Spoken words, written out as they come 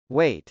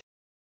wait,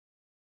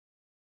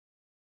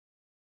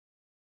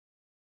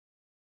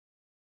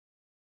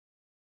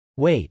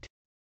 wait,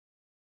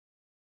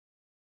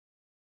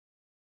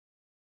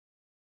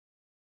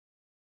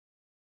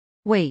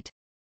 wait,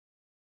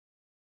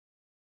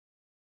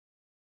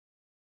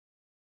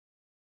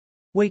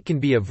 wait can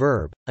be a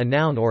verb, a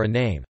noun or a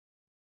name.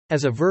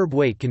 As a verb,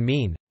 wait can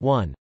mean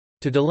 1.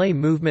 To delay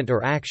movement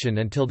or action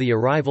until the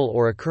arrival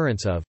or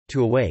occurrence of,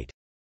 to await.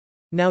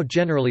 Now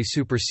generally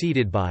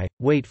superseded by,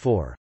 wait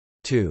for.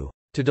 2.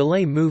 To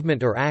delay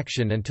movement or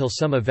action until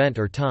some event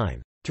or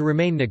time, to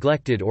remain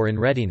neglected or in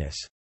readiness.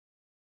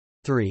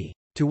 3.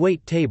 To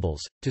wait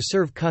tables, to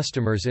serve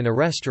customers in a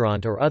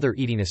restaurant or other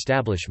eating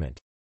establishment.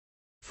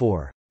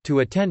 4. To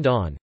attend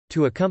on,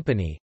 to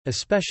accompany,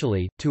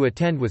 especially, to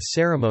attend with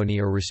ceremony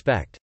or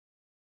respect.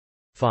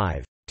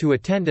 5. To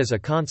attend as a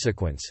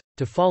consequence,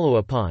 to follow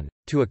upon,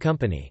 to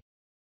accompany.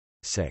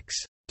 6.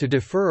 To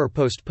defer or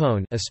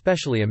postpone,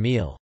 especially a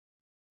meal.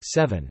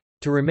 7.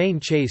 To remain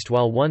chaste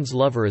while one's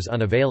lover is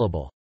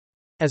unavailable.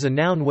 As a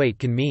noun, wait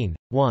can mean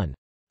 1.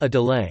 A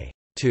delay.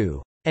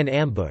 2. An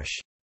ambush.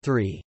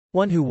 3.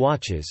 One who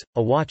watches,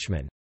 a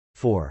watchman.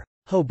 4.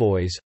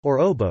 Hautboys, or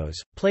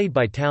oboes, played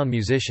by town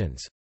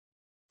musicians.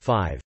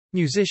 5.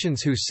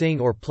 Musicians who sing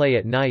or play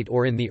at night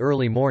or in the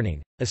early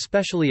morning,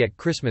 especially at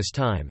Christmas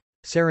time.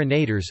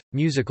 Serenaders,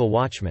 musical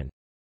watchmen.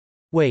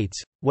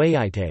 Wêits,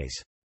 wêites.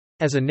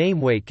 As a name,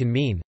 wait can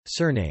mean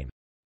surname.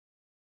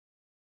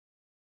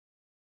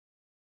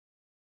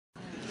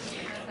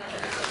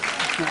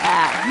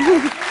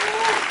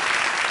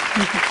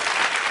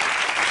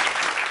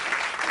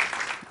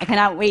 I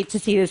cannot wait to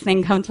see this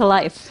thing come to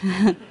life.